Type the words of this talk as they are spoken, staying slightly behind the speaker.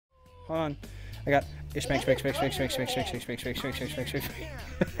Hold on. I got Ishmael. Okay, it's like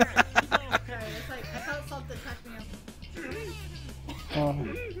I felt something touch me up. Oh.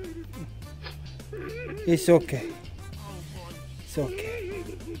 It's okay. It's okay.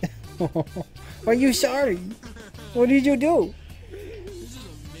 Are you sorry? What did you do?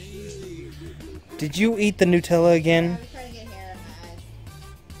 Did you eat the Nutella again? I was trying to get hair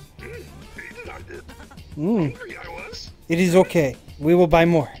in my eyes. It is okay. We will buy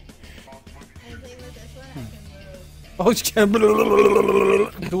more. I think with this one, I can move.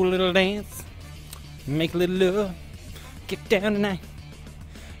 Oh, do a little dance. Make a little love. Get down tonight.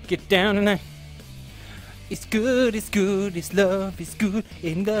 Get down tonight. It's good, it's good, it's love, it's good,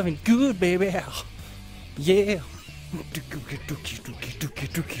 and loving good, baby. Yeah.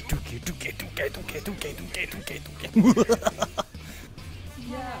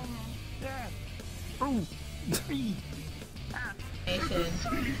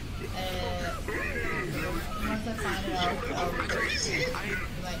 Once I find it, I'll you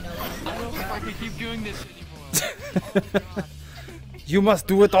might know what I don't know if I can keep doing this anymore. You must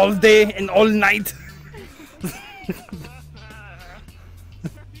do it all day and all night.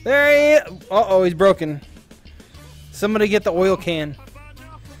 There he is. Uh-oh, he's broken. Somebody get the oil can.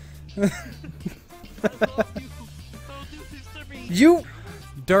 You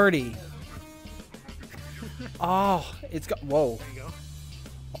dirty. Oh, it's got. Whoa. There you go.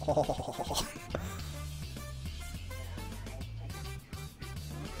 Oh.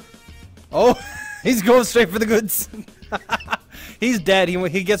 Oh, he's going straight for the goods. He's dead.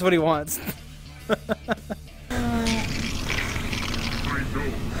 He gets what he wants. Hey,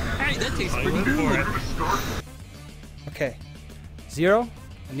 that tastes pretty good. Okay. Zero,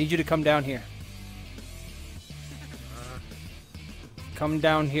 I need you to come down here. Come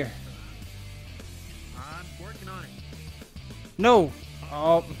down here. I'm working on it. No.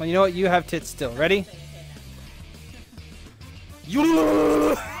 Oh, well, you know what? You have tits still. Ready?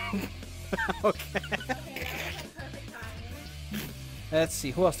 You. Okay. Let's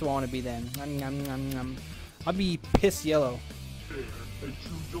see. Who else do I want to be then? I'll be piss yellow.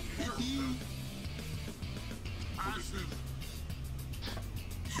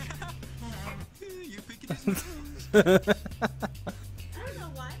 You pick it. I don't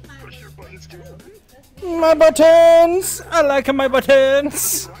know why My buttons! I like my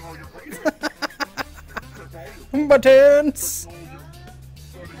buttons! Buttons!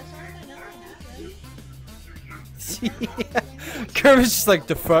 Yeah. Kermit's just like,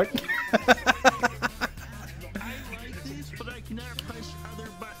 the fuck? I like this, but I cannot push other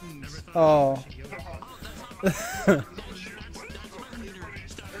buttons. Oh.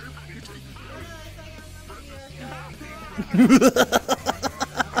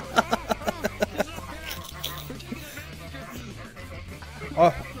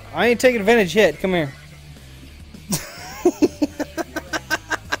 Oh, I ain't taking advantage yet. Come here.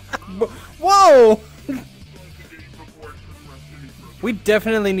 Whoa! We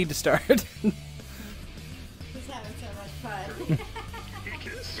definitely need to start. He's having so much fun.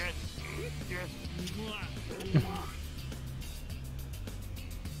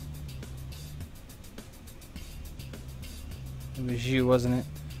 It was you, wasn't it?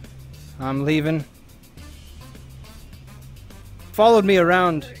 I'm leaving. Followed me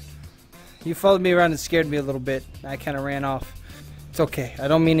around. You followed me around and scared me a little bit. I kind of ran off. It's okay. I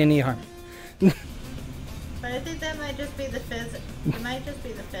don't mean any harm. But I think that might just be the physics. It might just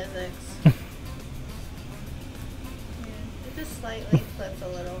be the physics. Yeah, it just slightly flips a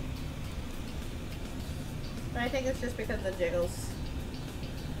little. But I think it's just because of the jiggles.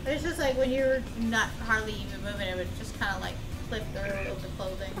 But it's just like when you're not hardly even moving, it would just kind of like flip through the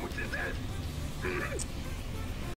clothing.